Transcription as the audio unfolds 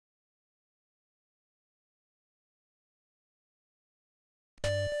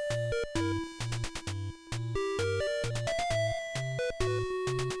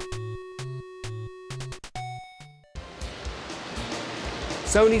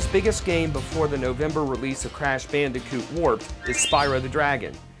Sony's biggest game before the November release of Crash Bandicoot Warped is Spyro the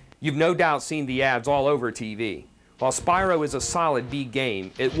Dragon. You've no doubt seen the ads all over TV. While Spyro is a solid B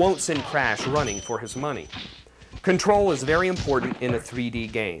game, it won't send Crash running for his money. Control is very important in a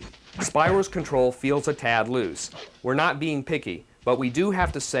 3D game. Spyro's control feels a tad loose. We're not being picky, but we do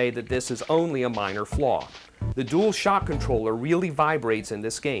have to say that this is only a minor flaw. The dual shock controller really vibrates in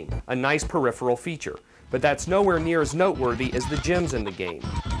this game, a nice peripheral feature, but that's nowhere near as noteworthy as the gems in the game.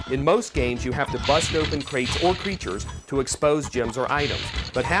 In most games, you have to bust open crates or creatures to expose gems or items,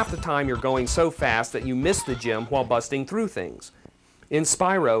 but half the time you're going so fast that you miss the gem while busting through things. In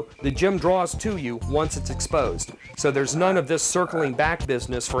Spyro, the gem draws to you once it's exposed, so there's none of this circling back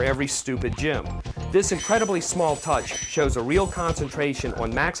business for every stupid gem. This incredibly small touch shows a real concentration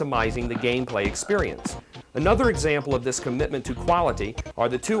on maximizing the gameplay experience. Another example of this commitment to quality are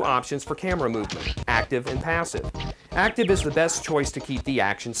the two options for camera movement, active and passive. Active is the best choice to keep the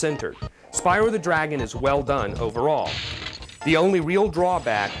action centered. Spyro the Dragon is well done overall. The only real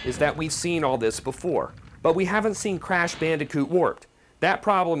drawback is that we've seen all this before, but we haven't seen Crash Bandicoot Warped. That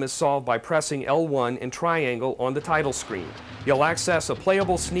problem is solved by pressing L1 and triangle on the title screen. You'll access a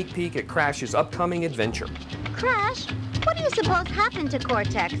playable sneak peek at Crash's upcoming adventure. Crash, what do you suppose happened to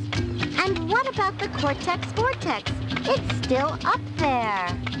Cortex? And what about the Cortex Vortex? It's still up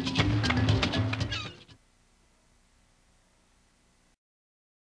there.